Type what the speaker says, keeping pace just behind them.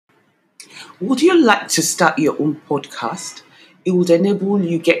Would you like to start your own podcast? It would enable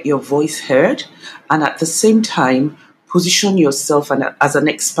you get your voice heard and at the same time position yourself as an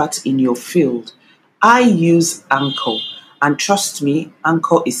expert in your field. I use Anchor and trust me,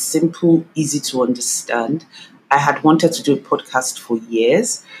 Anchor is simple, easy to understand. I had wanted to do a podcast for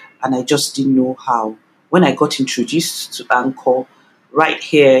years and I just didn't know how. When I got introduced to Anchor right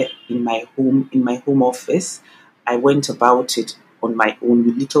here in my home office, I went about it on my own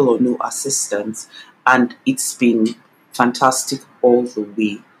with little or no assistance, and it's been fantastic all the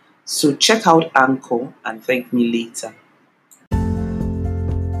way. So check out Anchor and thank me later.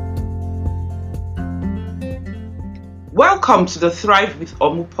 Welcome to the Thrive with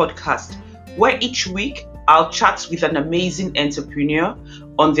Omu podcast, where each week I'll chat with an amazing entrepreneur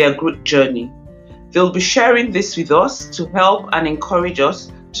on their growth journey. They'll be sharing this with us to help and encourage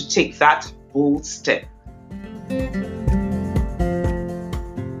us to take that bold step.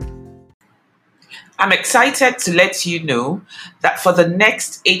 I'm excited to let you know that for the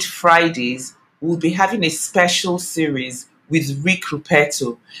next 8 Fridays, we'll be having a special series with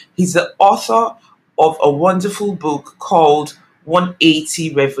Ruperto. He's the author of a wonderful book called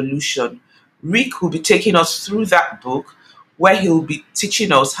 180 Revolution. Rick will be taking us through that book where he'll be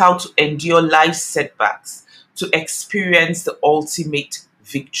teaching us how to endure life setbacks to experience the ultimate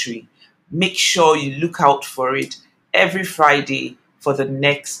victory. Make sure you look out for it every Friday for the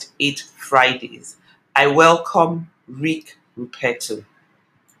next 8 Fridays. I welcome Rick Ruperto.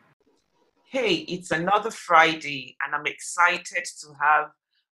 Hey, it's another Friday, and I'm excited to have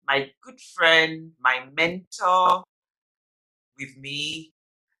my good friend, my mentor with me,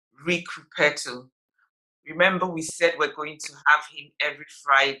 Rick Ruperto. Remember, we said we're going to have him every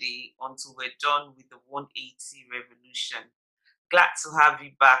Friday until we're done with the 180 revolution. Glad to have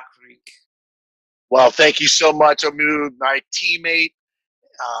you back, Rick. Well, thank you so much, Amu, my teammate,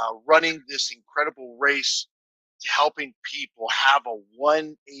 running this incredible race to helping people have a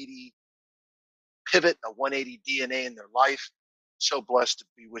 180 pivot, a 180 DNA in their life. So blessed to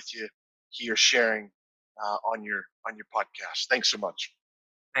be with you here sharing on your podcast. Thanks so much.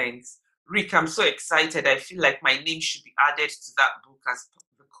 Thanks. Rick, I'm so excited. I feel like my name should be added to that book as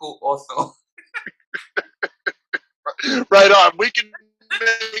the co-author. Right on. We can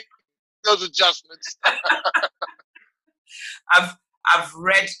make those adjustments. I've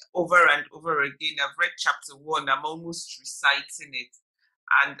read over and over again. I've read chapter 1. I'm almost reciting it.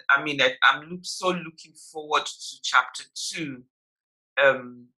 And I mean, I'm so looking forward to chapter 2.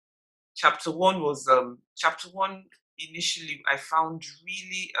 Chapter 1 was, chapter 1 initially I found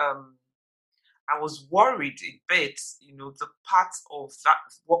really, I was worried a bit, the part of that,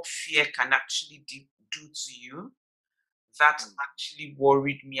 what fear can actually do to you. That actually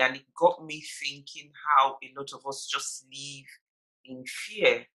worried me, and it got me thinking how a lot of us just live in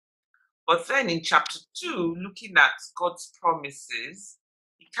fear. But then in chapter 2, looking at God's promises,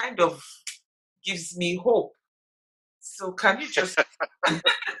 it kind of gives me hope. So can you just,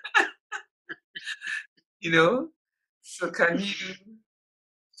 so can you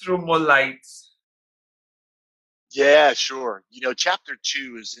throw more light? Yeah, sure. Chapter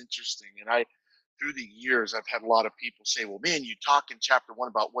 2 is interesting. And through the years, I've had a lot of people say, well, man, you talk in chapter 1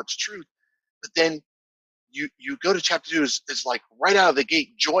 about what's truth, but then you go to chapter 2 is like right out of the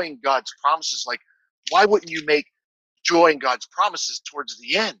gate, joy in God's promises. Like, why wouldn't you make joy in God's promises towards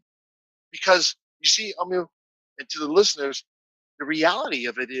the end? Because you see, Amu, and to the listeners, the reality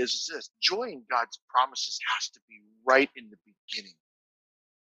of it is this: joy in God's promises has to be right in the beginning.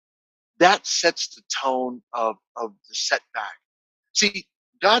 That sets the tone of the setback. See,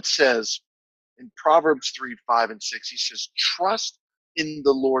 God says in Proverbs 3, 5, and 6, he says, trust in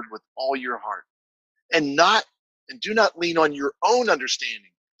the Lord with all your heart and do not lean on your own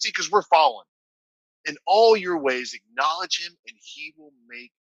understanding. See, because we're fallen. In all your ways, acknowledge him and he will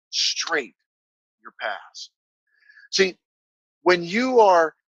make straight your paths. See, when you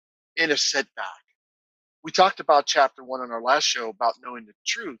are in a setback, we talked about chapter 1 on our last show about knowing the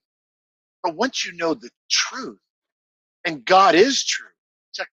truth. But once you know the truth, and God is true,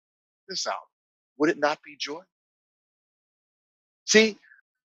 check this out. Would it not be joy? See,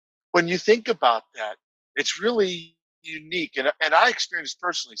 when you think about that, it's really unique. And I experienced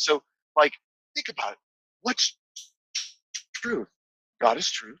personally. So, like, think about it. What's truth? God is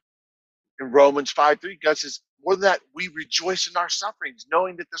truth. In Romans 5:3, God says, more than that, we rejoice in our sufferings,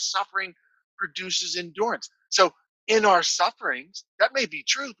 knowing that the suffering produces endurance. So in our sufferings, that may be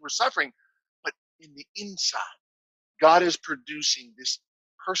truth, we're suffering, but in the inside, God is producing this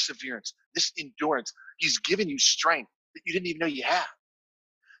perseverance, this endurance. He's given you strength that you didn't even know you had.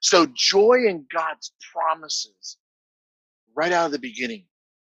 So joy in God's promises right out of the beginning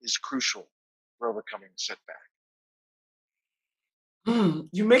is crucial. for overcoming setback?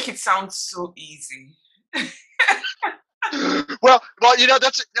 You make it sound so easy. Well,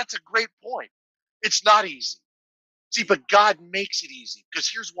 that's a great point. It's not easy. See, but God makes it easy because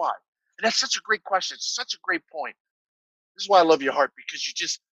here's why. And that's such a great question. It's such a great point. This is why I love your heart because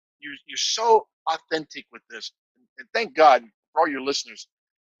you're so authentic with this. And thank God for all your listeners.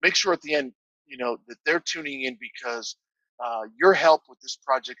 Make sure at the end, that they're tuning in because your help with this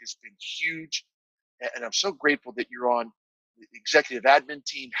project has been huge. And I'm so grateful that you're on the executive admin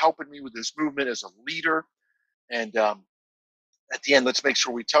team helping me with this movement as a leader. And at the end, let's make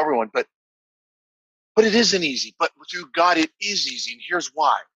sure we tell everyone. But it isn't easy. But through God, it is easy. And here's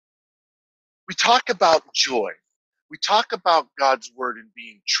why. We talk about joy. We talk about God's word and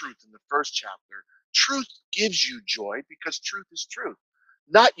being truth in the first chapter. Truth gives you joy because truth is truth.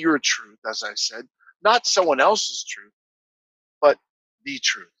 Not your truth, as I said, not someone else's truth, but the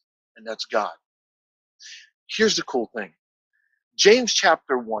truth. And that's God. Here's the cool thing. James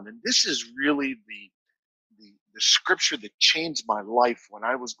chapter 1, and this is really the scripture that changed my life when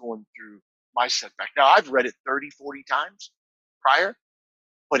I was going through my setback. Now, I've read it 30, 40 times prior,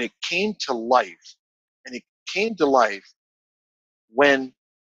 but it came to life. And it came to life when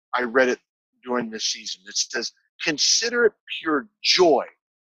I read it during this season. It says, consider it pure joy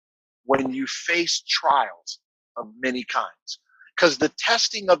when you face trials of many kinds, because the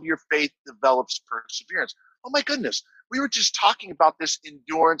testing of your faith develops perseverance. Oh my goodness. We were just talking about this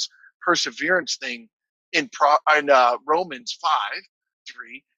endurance, perseverance thing in Romans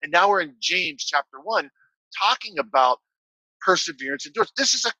 5:3, and now we're in James chapter 1 talking about perseverance, endurance.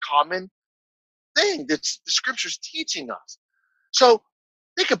 This is a common thing that the scripture's teaching us. So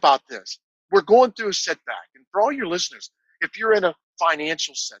think about this. We're going through a setback. And for all your listeners, if you're in a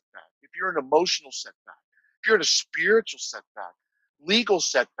financial setback, if you're in an emotional setback, if you're in a spiritual setback, legal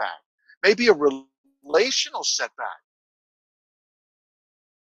setback, maybe a relational setback,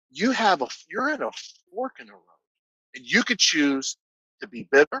 you're in a fork in the road. And you could choose to be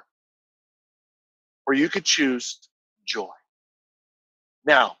bitter or you could choose joy.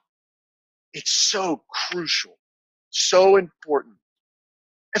 Now, it's so crucial, so important.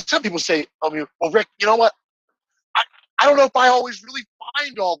 And some people say, well, Rick, you know what? I don't know if I always really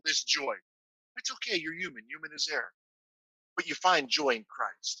find all this joy. It's okay. You're human. Human is there. But you find joy in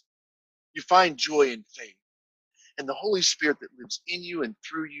Christ. You find joy in faith. And the Holy Spirit that lives in you and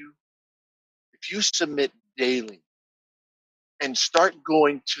through you, if you submit daily and start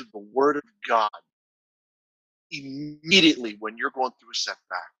going to the Word of God immediately when you're going through a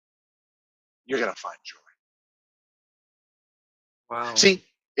setback, you're going to find joy. Wow. See,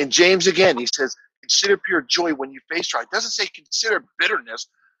 in James again, he says, consider pure joy when you face trial. It doesn't say consider bitterness,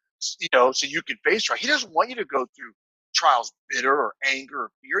 so you can face trial. He doesn't want you to go through trials bitter or anger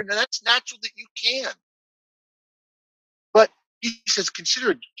or fear. And that's natural that you can. But he says,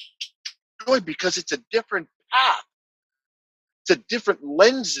 consider joy because it's a different path. It's a different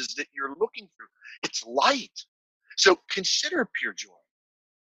lenses that you're looking through. It's light. So consider pure joy.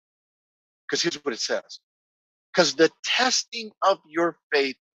 Because here's what it says. Because the testing of your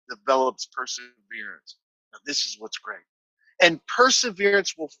faith develops perseverance. Now, this is what's great. And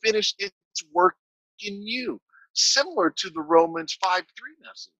perseverance will finish its work in you, similar to the Romans 5:3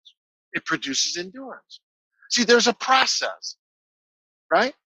 message. It produces endurance. See, there's a process,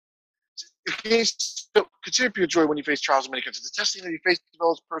 right? Okay, so consider pure joy when you face trials of many kinds. The testing that you face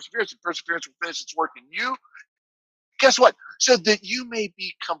develops perseverance, and perseverance will finish its work in you. Guess what? So that you may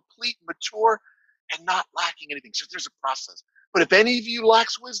be complete, mature, and not lacking anything. So there's a process. But if any of you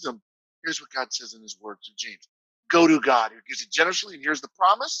lacks wisdom, here's what God says in his word to James. Go to God who gives it generously, and here's the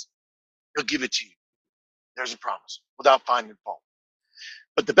promise. He'll give it to you. There's a promise without finding fault.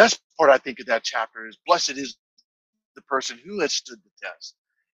 But the best part, I think, of that chapter is blessed is the person who has stood the test.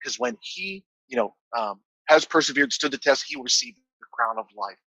 Because when he, has persevered, stood the test, he will receive the crown of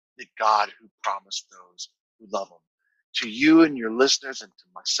life that God who promised those who love him. To you and your listeners and to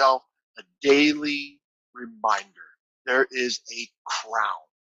myself, a daily reminder. There is a crown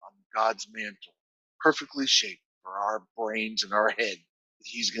on God's mantle, perfectly shaped for our brains and our head that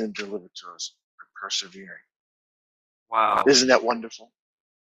he's going to deliver to us for persevering. Wow. Isn't that wonderful?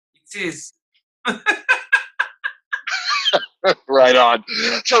 It is. Right on.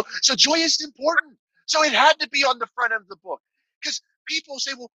 So joy is important. So it had to be on the front end of the book. Because people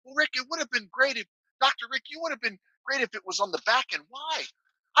say, well, Rick, it would have been great if, Dr. Rick, you would have been great if it was on the back end. Why?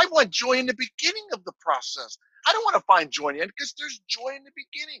 I want joy in the beginning of the process. I don't want to find joy in the end because there's joy in the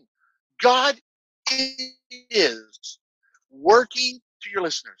beginning. God is working, to your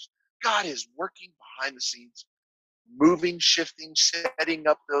listeners, God is working behind the scenes, moving, shifting, setting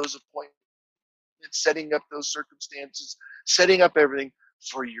up those appointments. and setting up those circumstances, setting up everything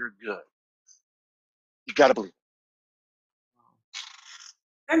for your good. You got to believe it.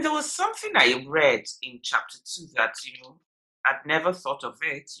 And there was something I read in chapter 2 that, I'd never thought of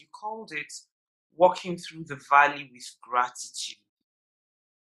it. You called it walking through the valley with gratitude.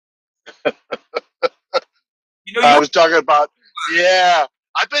 I You was talking about, yeah,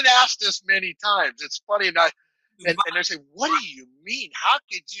 I've been asked this many times. It's funny, and the they say, "What do you mean? How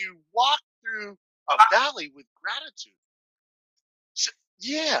could you walk through a valley with gratitude?" So,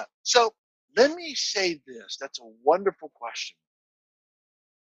 yeah. So let me say this. That's a wonderful question.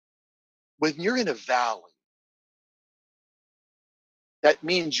 When you're in a valley, that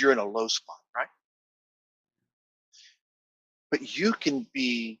means you're in a low spot, right? But you can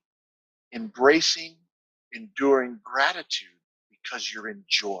be embracing, enduring gratitude because you're in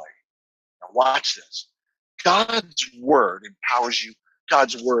joy. Now watch this. God's word empowers you.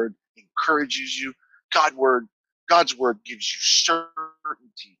 God's word encourages you. God's word gives you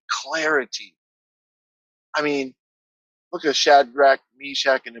certainty, clarity. I mean, look at Shadrach,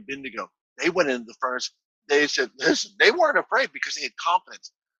 Meshach, and Abednego. They went into the furnace. They said, listen, they weren't afraid because they had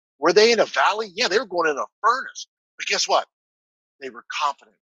confidence. Were they in a valley? Yeah, they were going in a furnace. But guess what? They were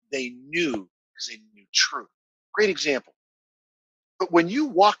confident. They knew because they knew truth. Great example. But when you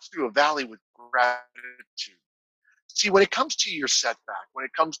walk through a valley with gratitude, see, when it comes to your setback, when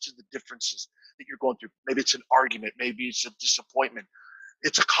it comes to the differences that you're going through, maybe it's an argument, maybe it's a disappointment,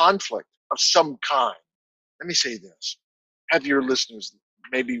 it's a conflict of some kind. Let me say this. Have your listeners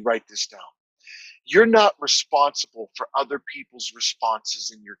maybe write this down. You're not responsible for other people's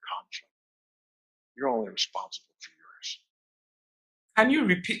responses in your conflict. You're only responsible for yours. Can you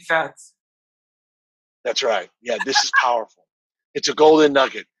repeat that? That's right. Yeah, this is powerful. It's a golden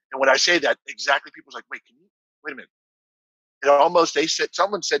nugget. And when I say that, exactly, people's like, wait a minute.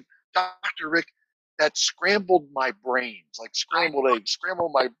 Someone said, Dr. Rick, that scrambled my brains, like scrambled eggs,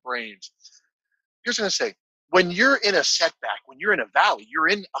 scrambled my brains. Here's what I say. When you're in a setback, when you're in a valley, you're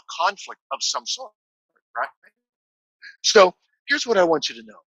in a conflict of some sort, right? So here's what I want you to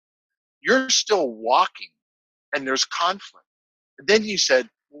know. You're still walking and there's conflict. And then you said,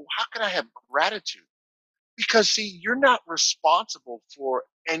 well, how can I have gratitude? Because see, you're not responsible for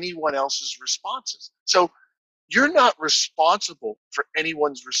anyone else's responses. So you're not responsible for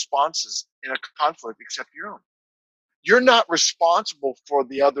anyone's responses in a conflict except your own. You're not responsible for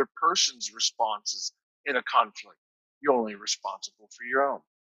the other person's responses in a conflict. You're only responsible for your own.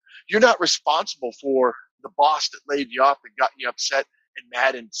 You're not responsible for the boss that laid you off and got you upset and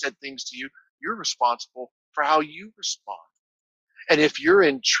mad and said things to you. You're responsible for how you respond. And if you're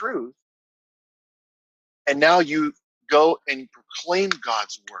in truth and now you go and proclaim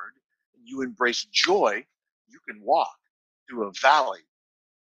God's word, and you embrace joy, you can walk through a valley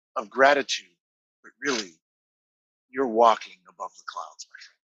of gratitude, but really you're walking above the clouds, my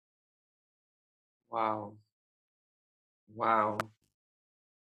friend. Wow. Wow.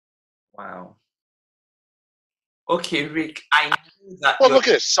 Wow. Okay, Rick, I know that Well, you're look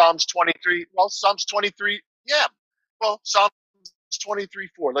at this. Psalms 23. Well, Psalms 23. Yeah. Well, Psalms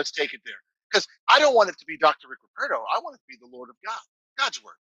 23:4. Let's take it there. Because I don't want it to be Dr. Rick Ruperto. I want it to be the Lord of God, God's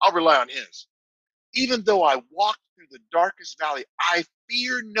word. I'll rely on his. Even though I walk through the darkest valley, I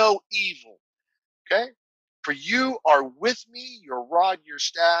fear no evil. Okay? For you are with me, your rod, your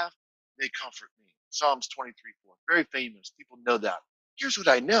staff, they comfort me. Psalms 23:4. Very famous. People know that. Here's what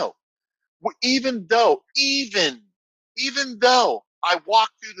I know. Even though I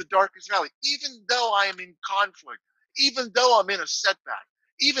walk through the darkest valley, even though I am in conflict, even though I'm in a setback,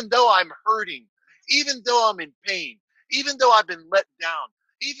 even though I'm hurting, even though I'm in pain, even though I've been let down,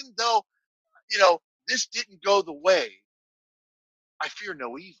 even though, this didn't go the way, I fear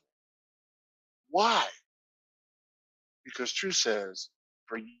no evil. Why? Because truth says,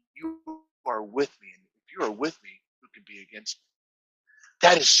 for you are with me, and if you are with me, who can be against me?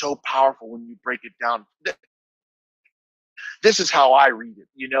 That is so powerful when you break it down. This is how I read it.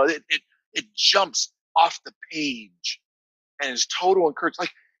 It jumps off the page and is total encouragement.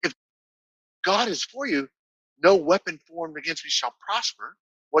 Like, if God is for you, no weapon formed against me shall prosper.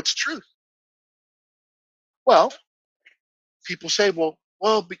 What's truth? Well, people say, but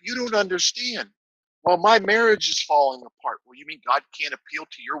you don't understand. Well, my marriage is falling apart. Well, you mean God can't appeal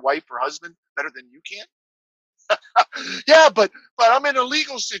to your wife or husband better than you can? Yeah, but I'm in a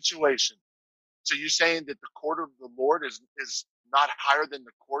legal situation. So you're saying that the court of the Lord is not higher than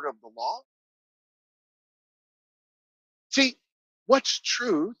the court of the law? See, what's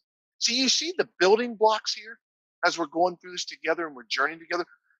truth? See, you see the building blocks here as we're going through this together and we're journeying together.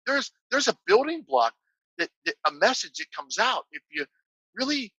 There's a building block that a message that comes out if you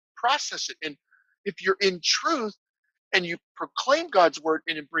really process it. And If you're in truth and you proclaim God's word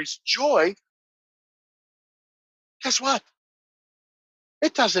and embrace joy, guess what?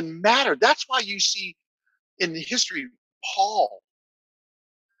 It doesn't matter. That's why you see in the history, Paul,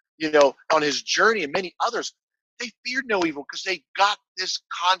 on his journey and many others, they feared no evil because they got this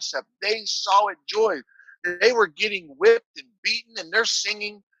concept. They saw it joy. They were getting whipped and beaten, and they're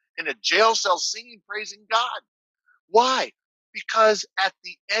singing in a jail cell, singing, praising God. Why? Because at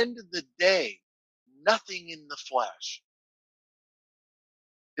the end of the day, nothing in the flesh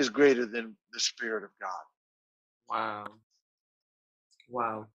is greater than the Spirit of God. Wow.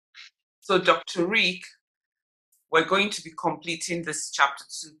 Wow. So, Dr. Rick, we're going to be completing this chapter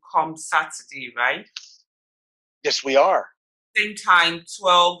 2 come Saturday, right? Yes, we are. Same time,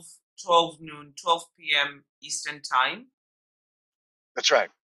 12 noon, 12 p.m. Eastern time. That's right.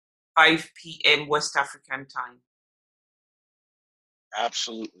 5 p.m. West African time.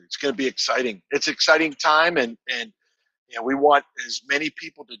 Absolutely. It's going to be exciting. It's an exciting time, and we want as many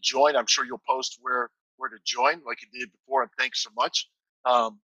people to join. I'm sure you'll post where to join like you did before, and thanks so much.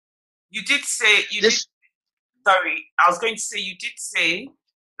 You did say, sorry, I was going to say, you did say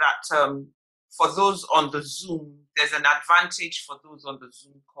that for those on the Zoom, there's an advantage for those on the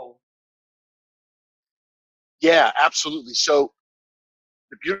Zoom call. Yeah, absolutely. So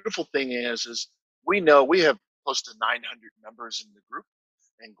the beautiful thing is we know we have close to 900 members in the group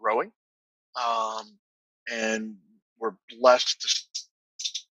and growing. And we're blessed to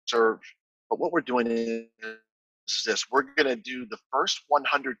serve. But what we're doing is this. We're going to do the first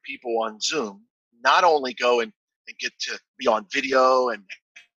 100 people on Zoom, not only go and get to be on video and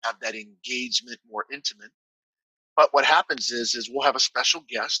have that engagement more intimate, but what happens is we'll have a special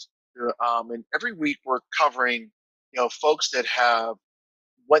guest. And every week we're covering, folks that have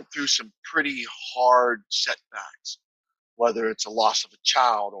went through some pretty hard setbacks, whether it's a loss of a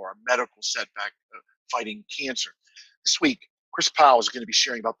child or a medical setback fighting cancer. This week, Chris Powell is going to be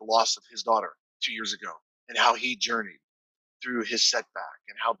sharing about the loss of his daughter 2 years ago and how he journeyed through his setback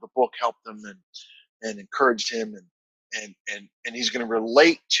and how the book helped him and encouraged him. And he's going to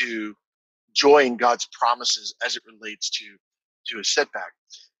relate to joy in God's promises as it relates to a setback.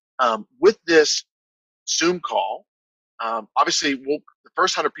 With this Zoom call, obviously the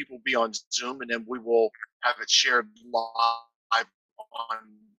first 100 people will be on Zoom, and then we will have it shared live on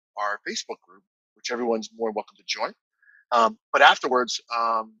our Facebook group, which everyone's more than welcome to join. But afterwards,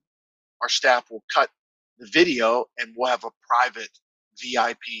 our staff will cut the video, and we'll have a private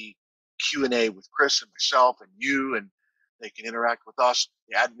VIP Q&A with Chris and myself and you, and they can interact with us,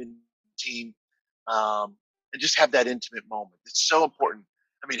 the admin team, and just have that intimate moment. It's so important.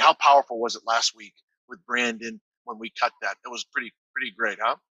 I mean, how powerful was it last week with Brandon when we cut that? It was pretty great,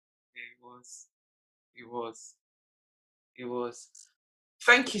 huh? It was.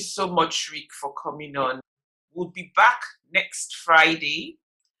 Thank you so much, Rick, for coming on. We'll be back next Friday,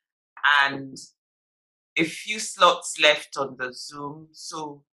 and a few slots left on the Zoom,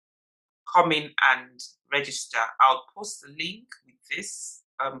 so come in and register. I'll post the link with this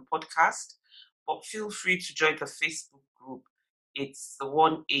podcast, but feel free to join the Facebook group. It's the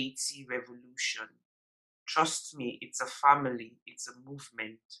 180 Revolution. Trust me, it's a family, it's a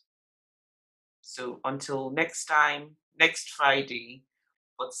movement. So until next time, next Friday,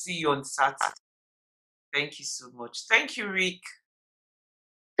 but see you on Saturday. Thank you so much. Thank you, Rick.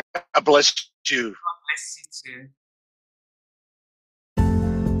 God bless you. God bless you too.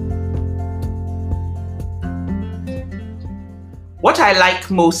 What I like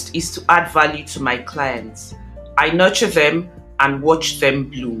most is to add value to my clients. I nurture them and watch them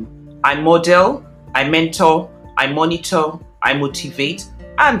bloom. I model, I mentor, I monitor, I motivate,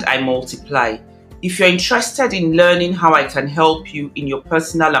 and I multiply. If you're interested in learning how I can help you in your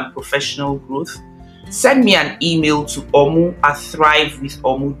personal and professional growth, send me an email to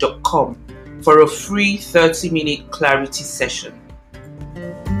omu@thrivewithomu.com for a free 30-minute clarity session.